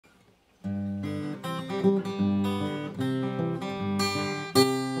There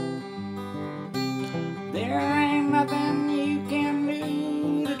ain't nothing you can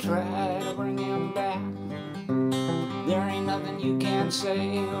do to try to bring him back. There ain't nothing you can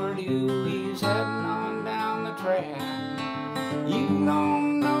say or do. He's heading on down the track. You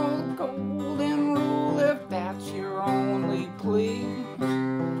don't know the golden rule if that's your only plea.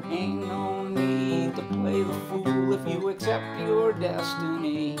 Ain't no need to play the fool if you accept your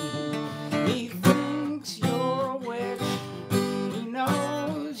destiny. He thinks you're a witch. He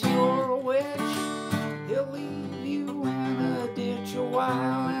knows you're a witch. He'll leave you in a ditch a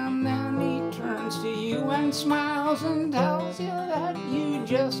while, and then he turns to you and smiles and tells you that you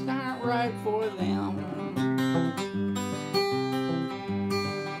just aren't right for them.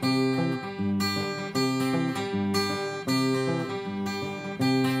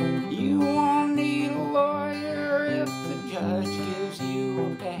 You won't need a lawyer if the judge gives you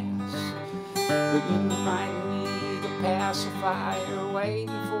a pass, but you might need a pacifier waiting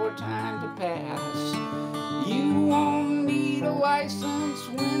for time to pass. You won't need a license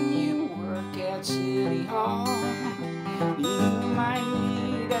when you work at City Hall. You might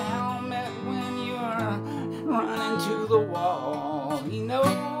need a helmet when you're running to the wall. He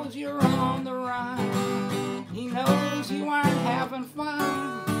knows you're on the run. He knows you aren't having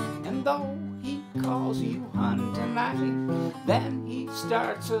fun. And though he calls you hun tonight, then he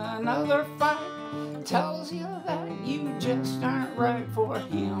starts another fight. Tells you that you just aren't right for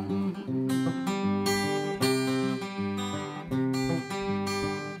him.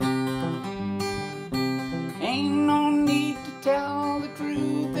 Ain't no need to tell the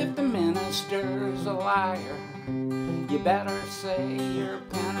truth if the minister's a liar. You better say your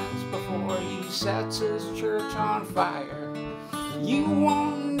penance before he sets his church on fire. You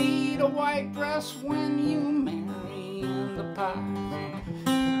won't need a white dress when you marry in the park.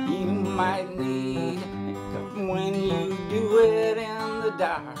 You might need when you do it in the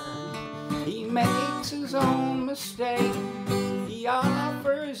dark. He makes his own mistake. He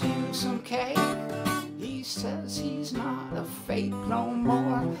offers you some cake. He says he's not a fake no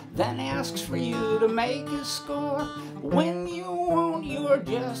more, then asks for you to make his score. When you won't, you're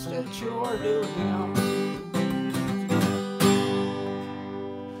just a chore to him.